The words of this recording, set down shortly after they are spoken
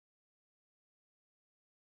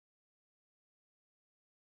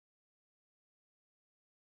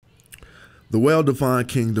The well-defined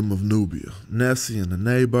kingdom of Nubia, Nehesy in the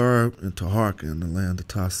Nehesy, and Taharka in the land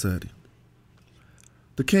of Seti.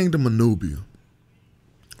 The kingdom of Nubia.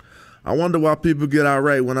 I wonder why people get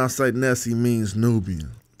irate when I say Nehesy means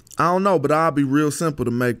Nubian. I don't know, but I'll be real simple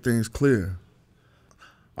to make things clear.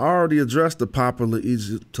 I already addressed the popular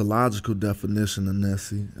Egyptological definition of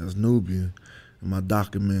Nehesy as Nubian in my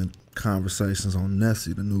documented conversations on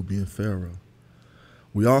Nehesy, the Nubian pharaoh.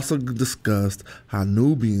 We also discussed how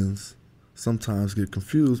Nubians sometimes get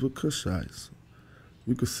confused with Cushites.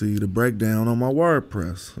 You can see the breakdown on my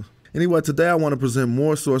WordPress. Anyway, today I want to present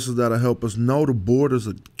more sources that'll help us know the borders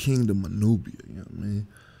of the kingdom of Nubia, you know what I mean?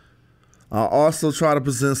 I'll also try to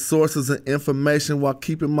present sources and information while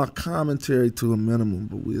keeping my commentary to a minimum,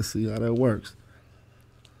 but we'll see how that works.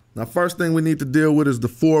 Now, first thing we need to deal with is the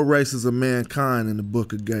four races of mankind in the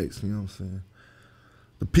Book of Gates, you know what I'm saying?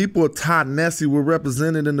 The people of Nehesy were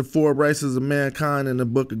represented in the four races of mankind in the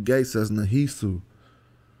Book of Gates as Nehesy.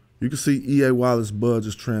 You can see E.A. Wallace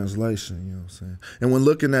Budge's translation, you know what I'm saying? And when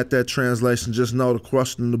looking at that translation, just know the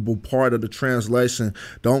questionable part of the translation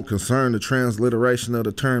don't concern the transliteration of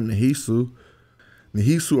the term Nehesy.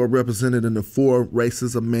 Nehesy are represented in the four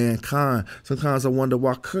races of mankind. Sometimes I wonder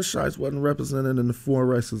why Cushites wasn't represented in the four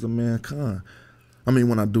races of mankind. I mean,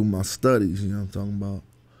 when I do my studies, you know what I'm talking about.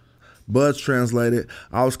 Budge translated,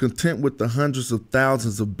 I was content with the hundreds of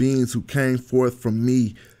thousands of beings who came forth from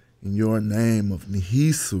me in your name of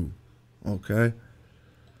Nehesy, okay?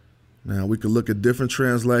 Now, we could look at different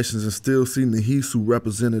translations and still see Nehesy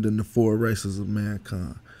represented in the four races of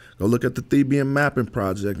mankind. Go look at the Theban Mapping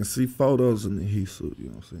Project and see photos of Nehesy, you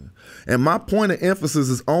know what I'm saying? And my point of emphasis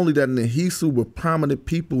is only that Nehesy were prominent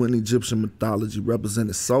people in Egyptian mythology,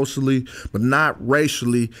 represented socially, but not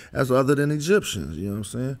racially as other than Egyptians, you know what I'm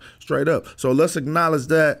saying? Straight up. So let's acknowledge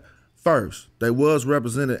that first. They was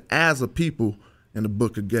represented as a people in the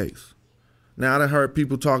Book of Gates. Now, I done heard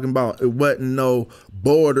people talking about it wasn't no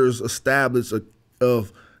borders established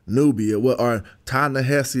of Nubia, or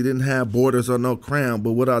Ta-Nehesy didn't have borders or no crown,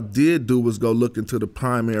 but what I did do was go look into the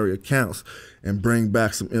primary accounts and bring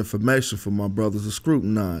back some information for my brothers to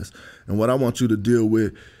scrutinize. And what I want you to deal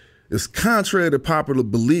with is, contrary to popular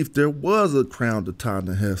belief, there was a crown to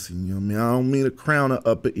Ta-Nehesy, you know what I mean? I don't mean a crown of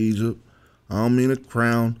Upper Egypt. I don't mean a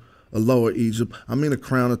crown of Lower Egypt. I mean a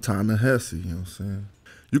crown of Ta-Nehesy, you know what I'm saying?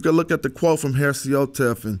 You can look at the quote from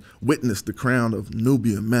Hersiyotef and witness the crown of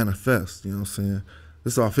Nubia manifest, you know what I'm saying?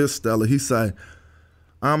 This off his stela. He say,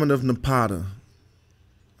 Amun of Napata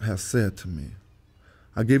has said to me,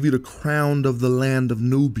 I give you the crown of the land of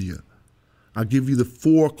Nubia. I give you the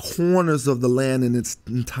four corners of the land in its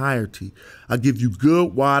entirety. I give you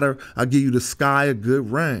good water. I give you the sky of good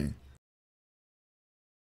rain.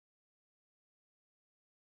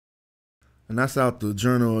 And that's out the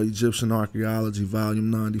Journal of Egyptian Archaeology, volume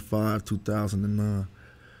 95, 2009. You know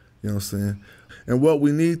what I'm saying? And what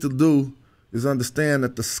we need to do is understand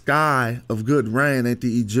that the sky of good rain ain't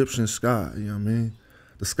the Egyptian sky, you know what I mean?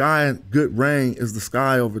 The sky of good rain is the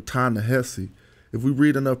sky over Ta-Nehesy. If we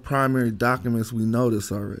read enough primary documents, we know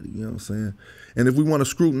this already, you know what I'm saying? And if we want to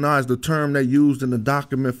scrutinize the term they used in the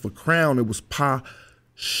document for crown, it was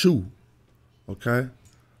Pa-Shu, okay?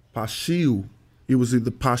 Pa-Shiu. It was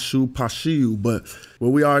either Pa-Shu, Pa-Shiu, but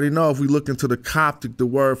well, we already know if we look into the Coptic, the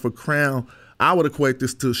word for crown, I would equate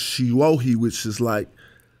this to Shiohi, which is like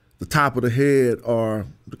the top of the head or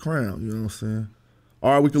the crown, you know what I'm saying?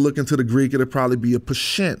 Or we could look into the Greek, it'd probably be a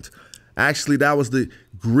pashent. Actually, that was the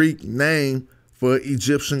Greek name for an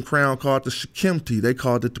Egyptian crown called the Shekemti. They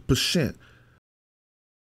called it the pashent.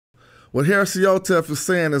 What Hersiyotef is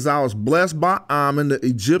saying is, I was blessed by Amun, the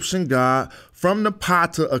Egyptian god, from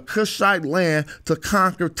Napata, a Cushite land, to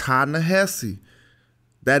conquer Ta-Nehesy.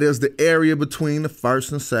 That is the area between the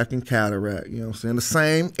first and second cataract, you know what I'm saying? The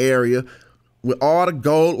same area where all the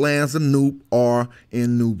gold lands of Nub are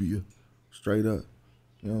in Nubia. Straight up.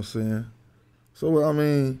 You know what I'm saying? So, I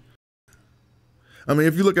mean,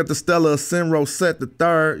 if you look at the stela of Senro-Set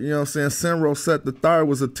III, you know what I'm saying? Senro-Set III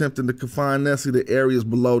was attempting to confine Nehesy to areas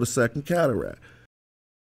below the second cataract.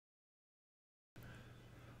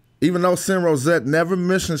 Even though Senro-Set never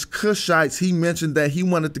mentions Cushites, he mentioned that he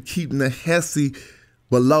wanted to keep Nehesy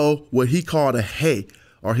below what he called a hay,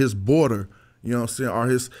 or his border, you know what I'm saying, or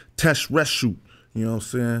his Tesh-Reshut, you know what I'm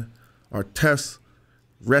saying, or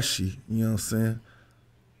Tesh-Reshi, you know what I'm saying.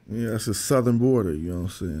 Yeah, that's his southern border, you know what I'm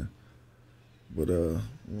saying. But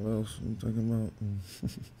what else I'm thinking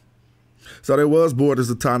about? So there was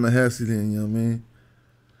borders of Ta-Nehesy then, you know what I mean.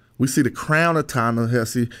 We see the crown of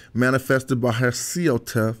Ta-Nehesy manifested by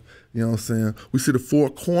Hersiyotef, you know what I'm saying. We see the four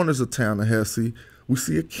corners of Ta-Nehesy, we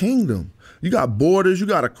see a kingdom. You got borders, you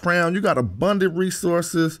got a crown, you got abundant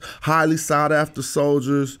resources, highly sought after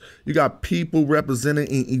soldiers. You got people represented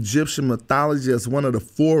in Egyptian mythology as one of the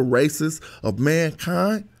 4 races of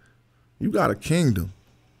mankind. You got a kingdom.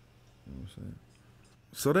 You know what I'm saying?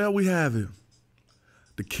 So there we have it.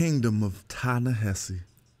 The kingdom of Ta-Nehesy.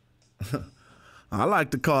 I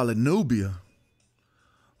like to call it Nubia.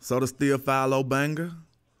 So does Theophilo Banger.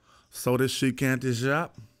 So does She Can't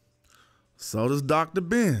Shop. So does Dr.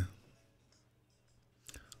 Ben.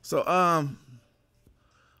 So,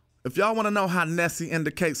 if y'all want to know how Nehesy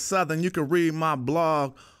indicates Southern, you can read my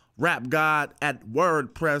blog, Rap God, at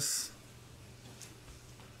WordPress.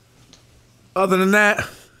 Other than that,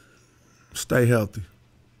 stay healthy.